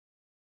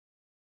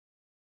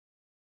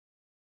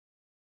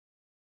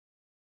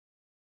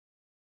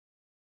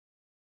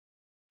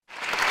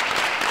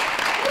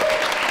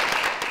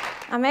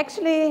I'm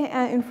actually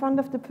in front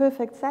of the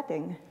perfect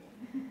setting.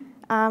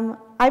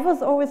 I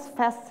was always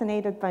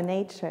fascinated by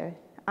nature,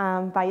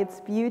 by its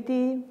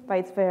beauty, by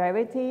its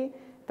variety,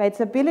 by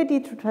its ability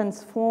to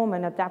transform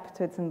and adapt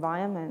to its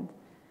environment.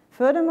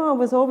 Furthermore, I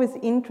was always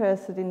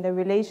interested in the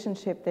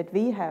relationship that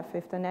we have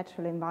with the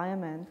natural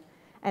environment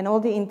and all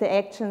the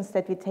interactions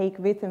that we take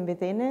with and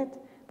within it,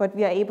 what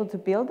we are able to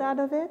build out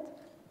of it,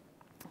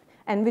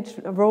 and which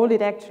role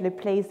it actually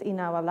plays in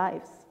our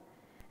lives.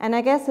 And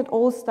I guess it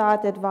all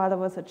started while I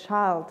was a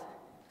child,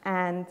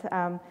 and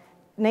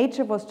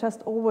nature was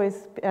just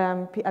always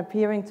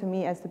appearing to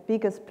me as the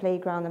biggest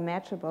playground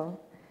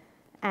imaginable.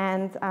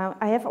 And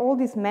I have all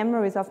these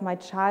memories of my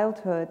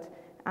childhood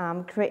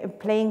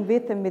playing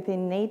with and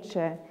within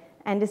nature,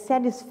 and the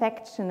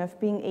satisfaction of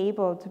being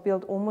able to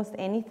build almost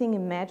anything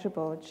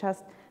imaginable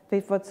just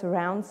with what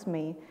surrounds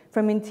me,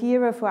 from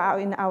interior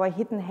in our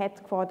hidden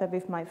headquarters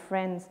with my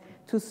friends,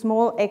 to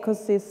small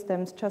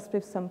ecosystems just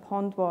with some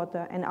pond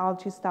water and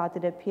algae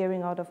started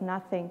appearing out of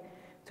nothing,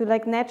 to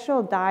like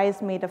natural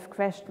dyes made of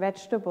crushed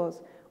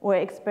vegetables or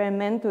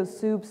experimental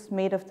soups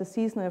made of the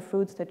seasonal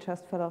fruits that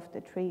just fell off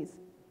the trees.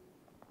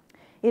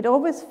 It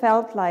always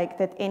felt like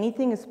that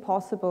anything is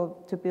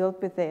possible to build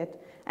with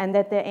it and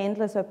that there are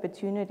endless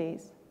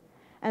opportunities.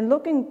 And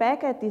looking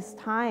back at this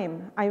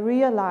time, I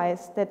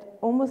realized that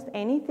almost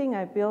anything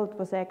I built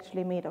was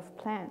actually made of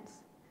plants.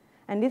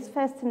 And this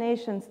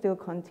fascination still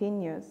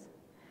continues.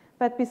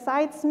 But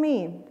besides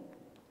me,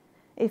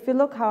 if you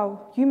look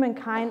how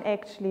humankind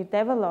actually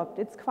developed,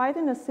 it's quite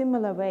in a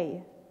similar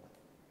way.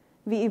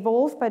 We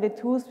evolved by the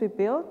tools we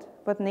built,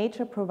 what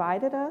nature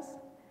provided us,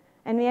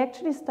 and we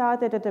actually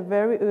started at a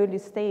very early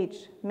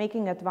stage,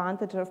 making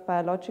advantage of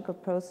biological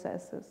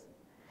processes.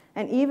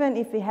 And even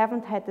if we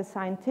haven't had the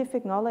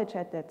scientific knowledge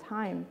at that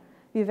time,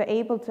 we were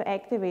able to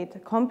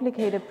activate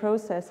complicated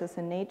processes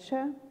in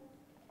nature,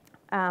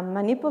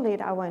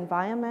 manipulate our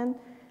environment,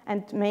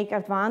 and make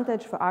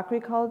advantage for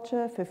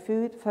agriculture, for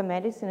food, for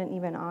medicine, and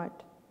even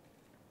art.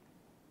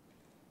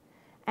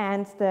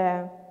 And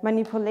the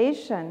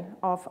manipulation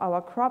of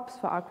our crops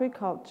for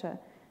agriculture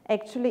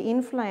actually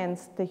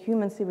influenced the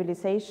human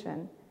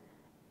civilization.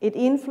 It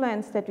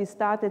influenced that we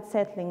started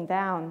settling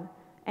down,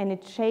 and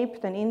it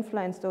shaped and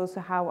influenced also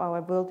how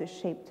our world is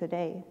shaped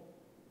today.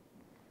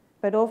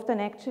 But often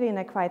actually in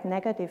a quite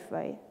negative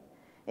way.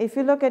 If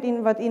you look at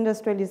what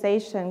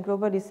industrialization,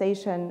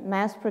 globalization,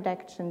 mass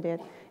production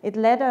did, it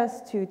led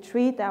us to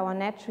treat our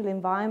natural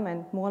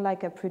environment more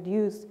like a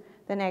produce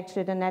than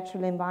actually the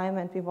natural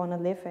environment we want to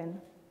live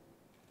in.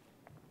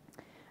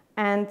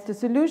 And the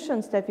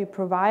solutions that we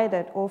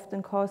provided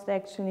often caused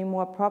actually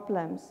more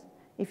problems.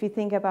 If you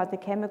think about the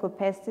chemical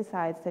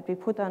pesticides that we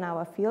put on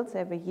our fields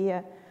every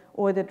year,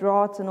 or the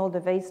droughts and all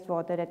the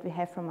wastewater that we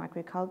have from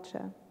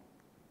agriculture.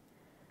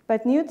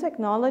 But new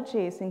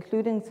technologies,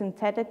 including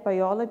synthetic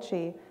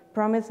biology,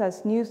 promise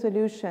us new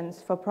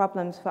solutions for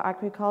problems for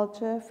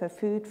agriculture, for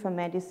food, for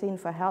medicine,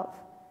 for health.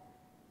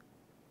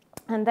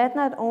 And that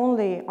not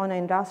only on an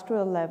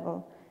industrial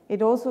level,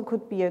 it also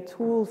could be a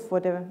tool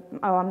for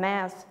our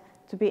mass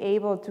to be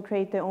able to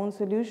create their own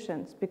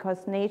solutions,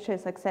 because nature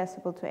is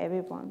accessible to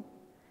everyone.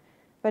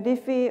 But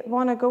if we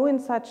want to go in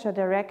such a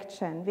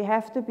direction, we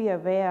have to be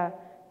aware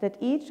that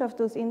each of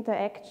those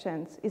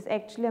interactions is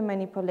actually a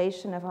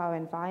manipulation of our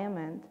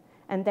environment,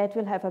 and that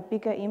will have a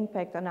bigger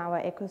impact on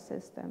our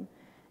ecosystem.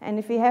 And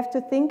if we have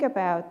to think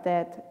about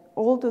that,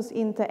 all those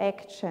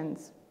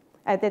interactions,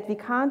 that we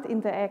can't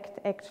interact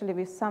actually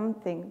with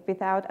something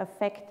without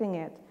affecting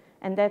it,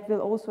 and that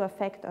will also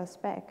affect us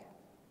back.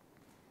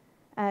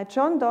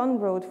 John Donne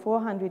wrote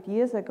 400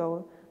 years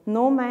ago,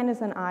 "No man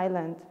is an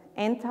island,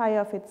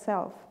 entire of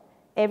itself.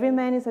 Every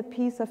man is a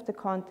piece of the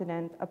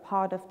continent, a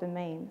part of the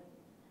main."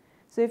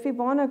 So if we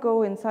want to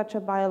go in such a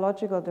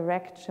biological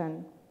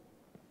direction,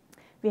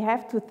 we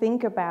have to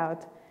think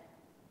about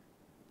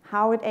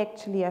how it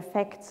actually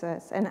affects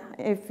us. And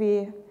if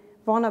we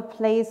want to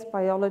place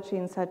biology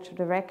in such a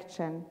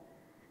direction,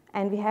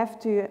 and we have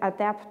to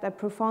adapt a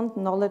profound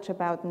knowledge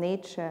about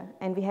nature,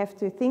 and we have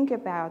to think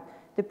about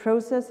the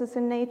processes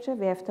in nature,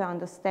 we have to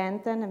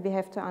understand them, and we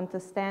have to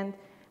understand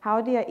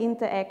how they are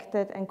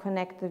interacted and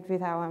connected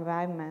with our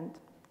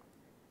environment.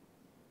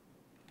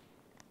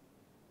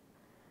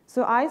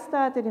 So I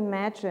started to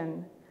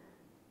imagine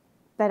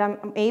that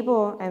I'm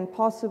able and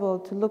possible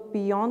to look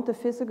beyond the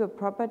physical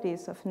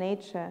properties of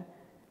nature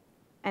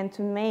and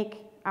to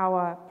make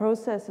our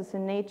processes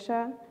in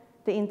nature,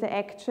 the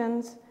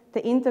interactions,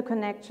 the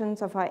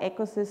interconnections of our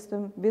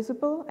ecosystem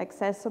visible,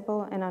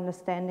 accessible, and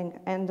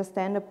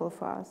understandable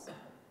for us.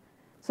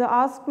 So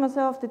I asked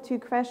myself the two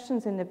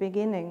questions in the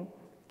beginning.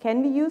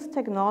 Can we use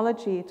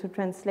technology to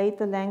translate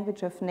the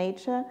language of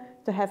nature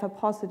to have a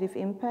positive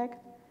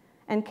impact?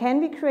 And can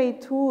we create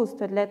tools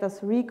that let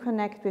us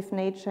reconnect with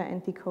nature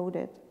and decode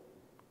it?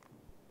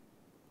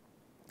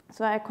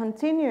 So I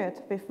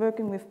continued with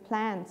working with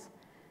plants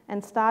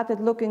and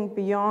started looking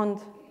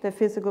beyond the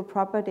physical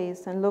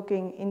properties and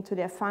looking into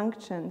their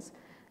functions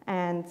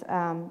and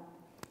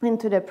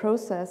into their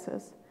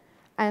processes.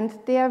 And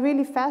they are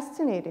really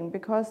fascinating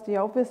because they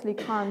obviously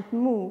can't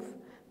move,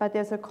 but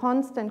there's a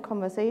constant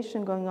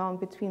conversation going on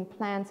between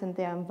plants and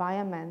their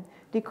environment.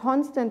 They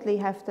constantly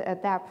have to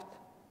adapt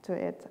to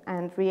it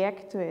and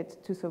react to it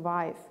to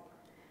survive.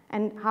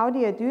 And how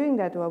they are doing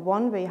that, or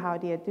one way how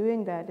they are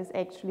doing that, is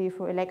actually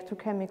through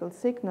electrochemical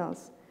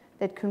signals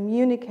that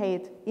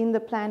communicate in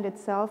the plant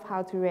itself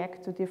how to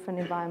react to different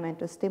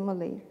environmental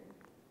stimuli.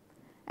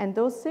 And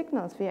those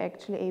signals we are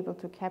actually able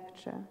to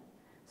capture.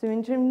 So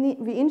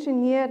we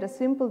engineered a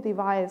simple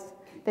device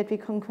that we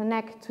can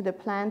connect to the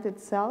plant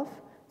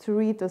itself to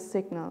read those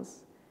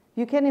signals.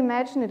 You can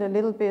imagine it a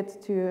little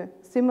bit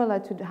similar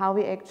to how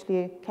we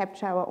actually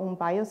capture our own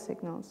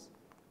biosignals.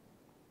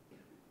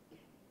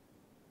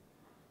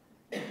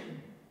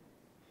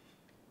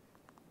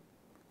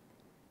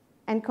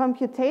 And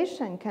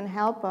computation can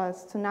help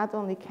us to not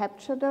only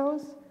capture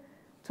those,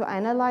 to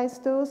analyze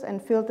those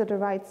and filter the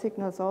right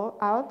signals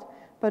out,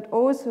 but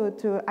also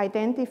to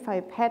identify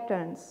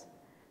patterns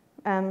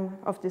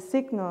of the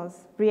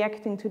signals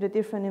reacting to the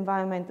different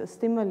environmental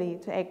stimuli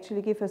to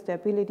actually give us the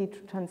ability to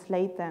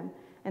translate them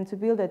and to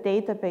build a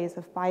database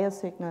of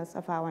biosignals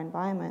of our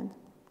environment.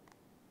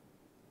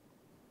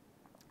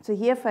 So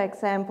here, for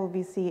example,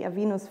 we see a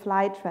Venus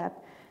flytrap.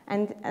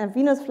 And a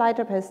Venus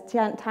flytrap has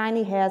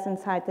tiny hairs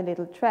inside the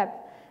little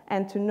trap.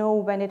 And to know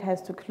when it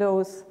has to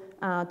close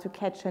to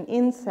catch an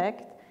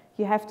insect,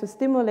 you have to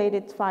stimulate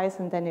it twice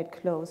and then it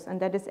closes. And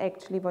that is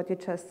actually what you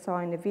just saw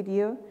in the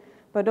video.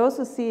 But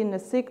also see in the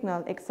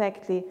signal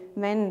exactly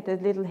when the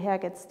little hair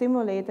gets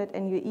stimulated,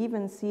 and you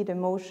even see the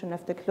motion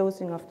of the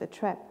closing of the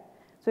trap.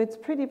 So it's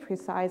pretty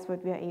precise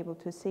what we are able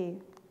to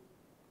see.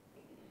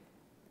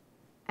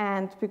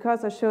 And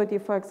because I showed you,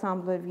 for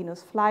example, a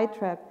Venus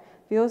flytrap,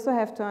 we also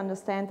have to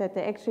understand that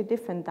there are actually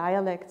different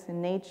dialects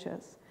in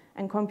natures.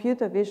 And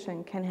computer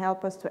vision can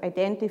help us to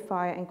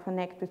identify and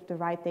connect with the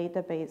right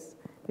database,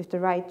 with the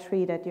right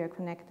tree that you're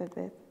connected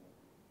with.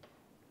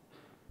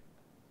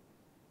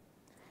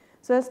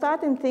 So I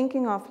started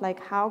thinking of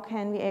how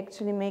can we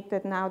actually make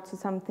that now to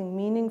something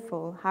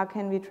meaningful? How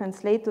can we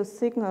translate those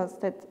signals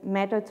that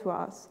matter to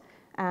us,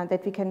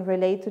 that we can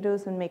relate to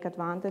those and make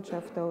advantage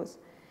of those?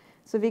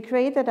 So we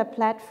created a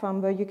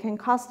platform where you can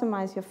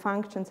customize your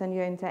functions and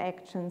your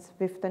interactions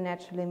with the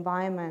natural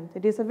environment.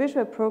 It is a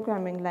visual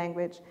programming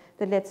language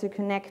that lets you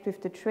connect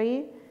with the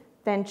tree,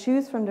 then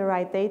choose from the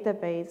right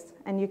database,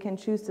 and you can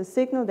choose the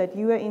signal that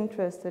you are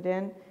interested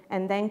in,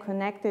 and then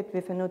connect it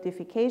with a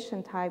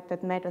notification type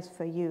that matters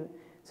for you.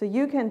 So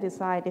you can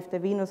decide if the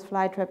Venus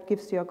flytrap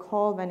gives you a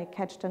call when it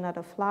catches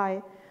another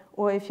fly,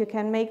 or if you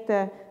can make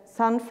the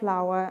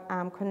sunflower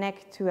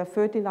connect to a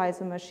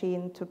fertilizer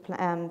machine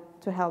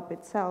to help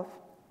itself.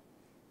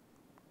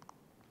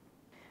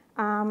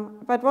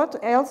 But what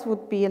else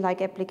would be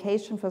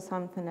application for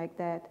something like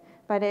that?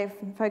 But if,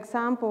 for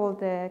example,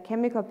 the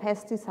chemical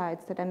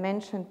pesticides that I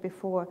mentioned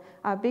before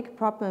are a big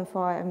problem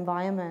for our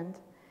environment.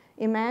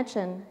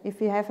 Imagine if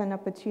we have an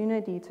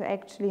opportunity to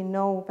actually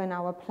know when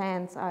our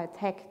plants are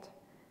attacked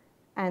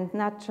and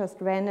not just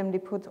randomly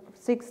put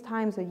 6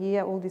 times a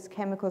year all these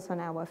chemicals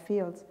on our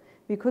fields.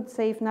 We could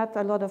save not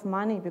a lot of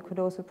money, we could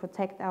also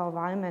protect our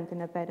environment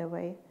in a better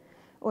way.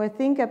 Or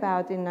think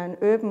about in an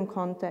urban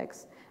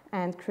context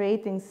and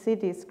creating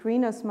cities,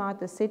 greener,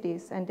 smarter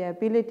cities, and the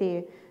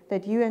ability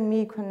that you and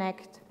me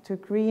connect to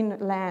green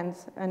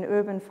lands and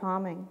urban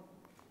farming.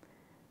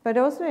 But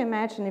also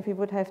imagine if we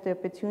would have the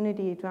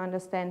opportunity to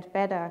understand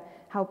better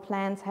how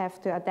plants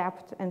have to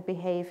adapt and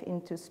behave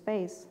into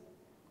space.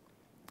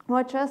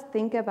 Or just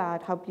think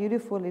about how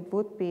beautiful it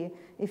would be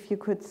if you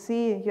could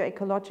see your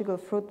ecological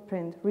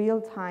footprint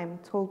real-time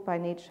told by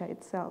nature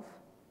itself.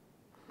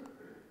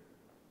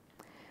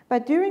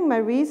 But during my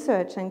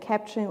research and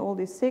capturing all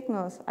these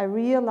signals, I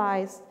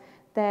realized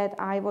that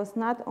I was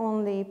not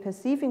only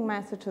perceiving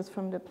messages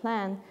from the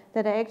plant,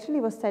 that I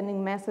actually was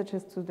sending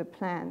messages to the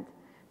plant.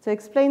 To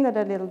explain that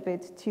a little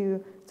bit,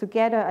 to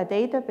gather a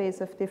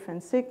database of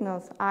different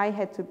signals, I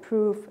had to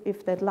prove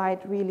if that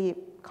light really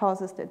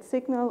causes that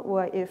signal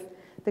or if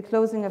the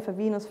closing of a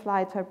Venus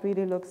flytrap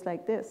really looks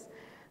like this.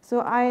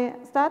 So I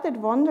started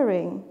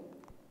wondering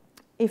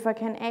if I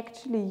can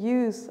actually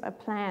use a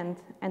plant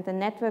and the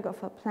network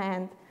of a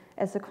plant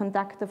as a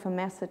conductor for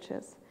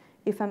messages.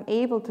 If I'm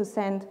able to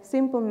send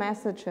simple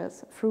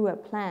messages through a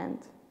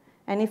plant,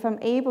 and if I'm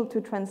able to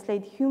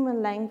translate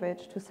human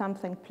language to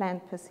something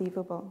plant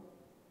perceivable.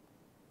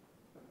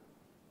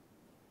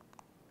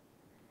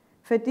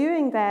 For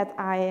doing that,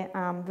 I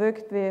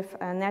worked with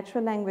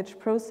natural language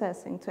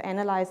processing to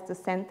analyze the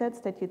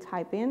sentences that you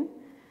type in,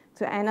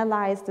 to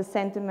analyze the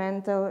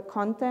sentimental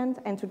content,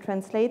 and to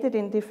translate it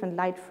in different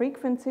light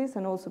frequencies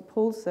and also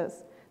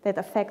pulses that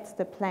affects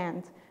the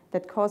plant,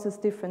 that causes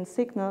different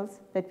signals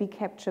that we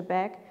capture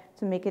back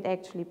to make it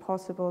actually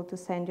possible to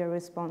send your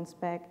response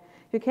back.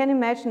 You can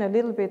imagine a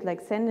little bit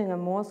like sending a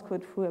Morse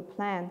code through a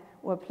plant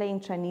or playing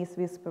Chinese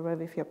whisperer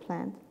with your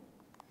plant.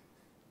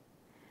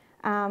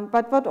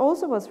 But what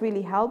also was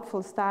really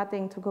helpful,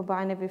 starting to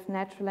combine it with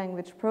natural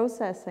language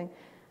processing,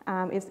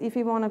 is if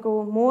we want to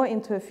go more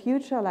into a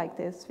future like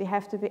this, we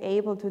have to be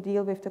able to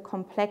deal with the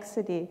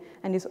complexity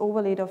and this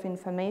overload of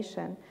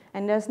information.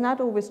 And there's not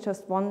always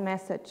just one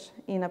message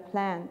in a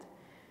plant.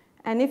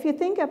 And if you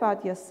think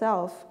about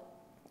yourself,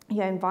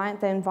 the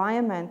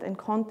environment and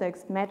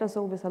context matters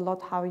always a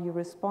lot how you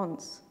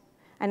respond.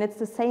 And it's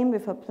the same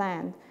with a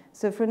plant.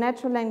 So through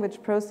natural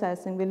language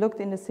processing, we looked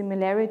in the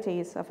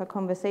similarities of a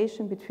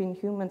conversation between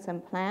humans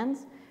and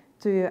plants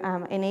to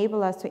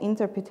enable us to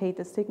interpret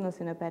the signals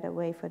in a better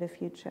way for the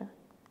future.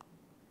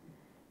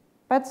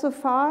 But so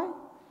far,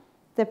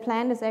 the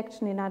plant is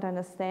actually not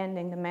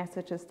understanding the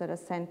messages that are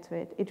sent to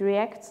it. It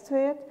reacts to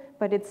it,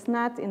 but it's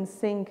not in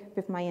sync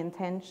with my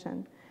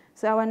intention.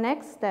 So our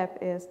next step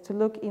is to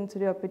look into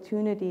the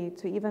opportunity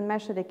to even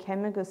measure the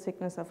chemical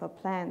signals of a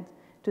plant,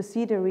 to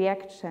see the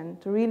reaction,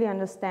 to really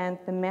understand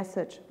the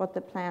message, what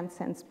the plant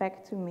sends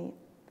back to me.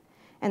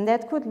 And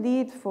that could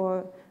lead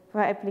for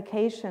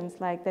applications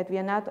like that we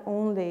are not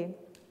only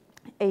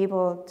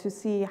able to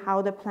see how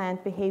the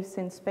plant behaves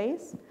in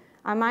space,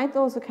 I might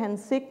also send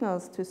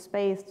signals to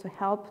space to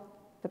help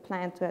the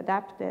plant to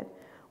adapt it.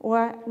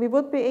 Or we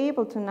would be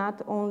able to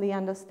not only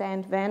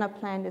understand when a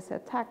plant is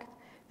attacked,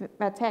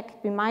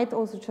 we might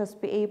also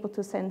just be able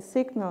to send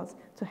signals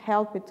to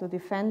help it to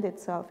defend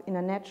itself in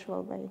a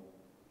natural way.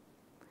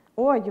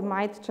 Or you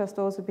might just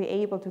also be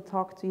able to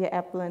talk to your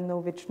apple and know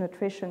which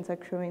nutrients are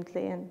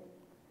currently in.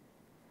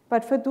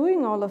 But for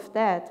doing all of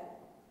that,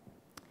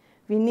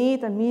 we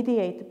need a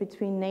mediator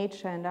between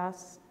nature and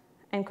us.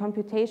 And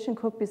computation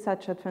could be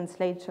such a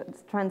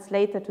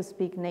translator to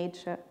speak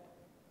nature.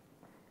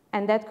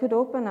 And that could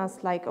open us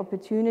like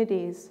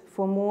opportunities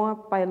for more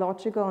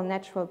biological and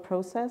natural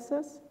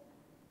processes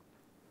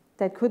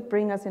that could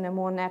bring us in a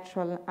more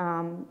natural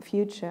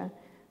future.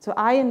 So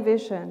I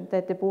envision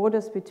that the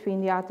borders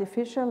between the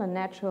artificial and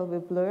natural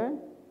will blur,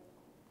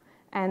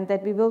 and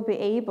that we will be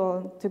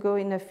able to go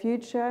in a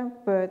future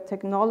where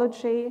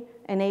technology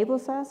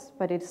enables us,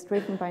 but it's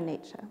driven by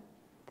nature.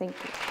 Thank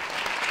you.